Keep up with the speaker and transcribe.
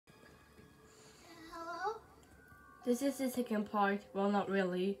This is the second part. Well, not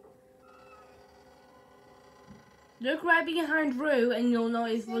really. Look right behind Rue and you'll know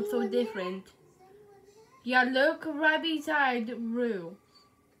it looks so different. Yeah, look right beside Rue.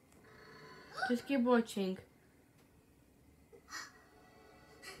 Just keep watching.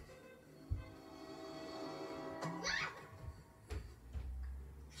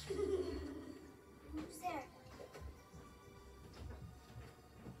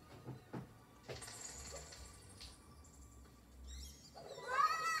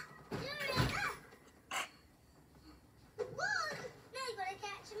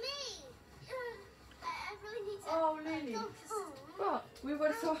 Oh, Lily. What? We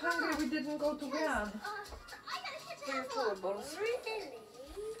were so hungry we didn't go to grab. For your foibles.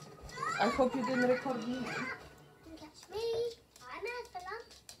 I hope you didn't record me. Catch me. I'm Heffalump.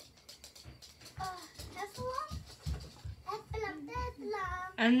 Heffalump. Heffalump,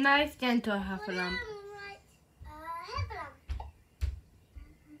 Heffalump. A nice gentle Heffalump. Right. Heffalump.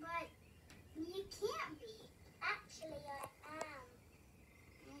 But you can't be. Actually, I am.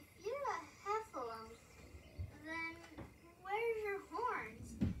 If you're a Heffalump, then where's your horns?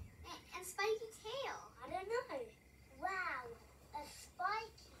 And spiky tail? I don't know. Wow, a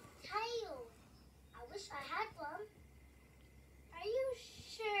spiky tail. I wish I had one. Are you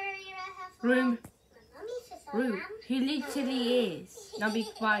sure you're a Heffalump? Rue. My mommy says I Rue. am. He literally is. Now be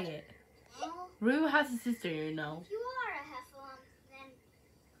quiet. Well, Rue has a sister, you know. if you are a Heffalump, then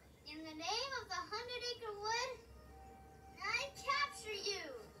in the name of the 100-acre wood, I capture you.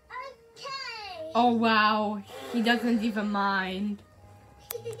 Okay. Oh wow, he doesn't even mind.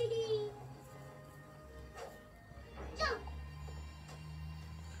 Jump.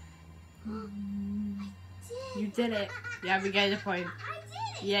 You did it. Yeah, we get the point. I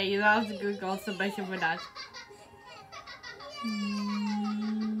did it. Yeah, you lost a good goal celebration for that. You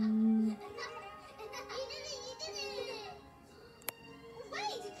did it.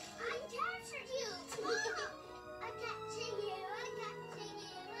 Wait, I captured you. I captured you. I captured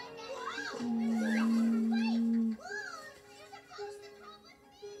you. Wait. Whoa, you're supposed to come with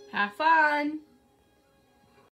me. Have fun.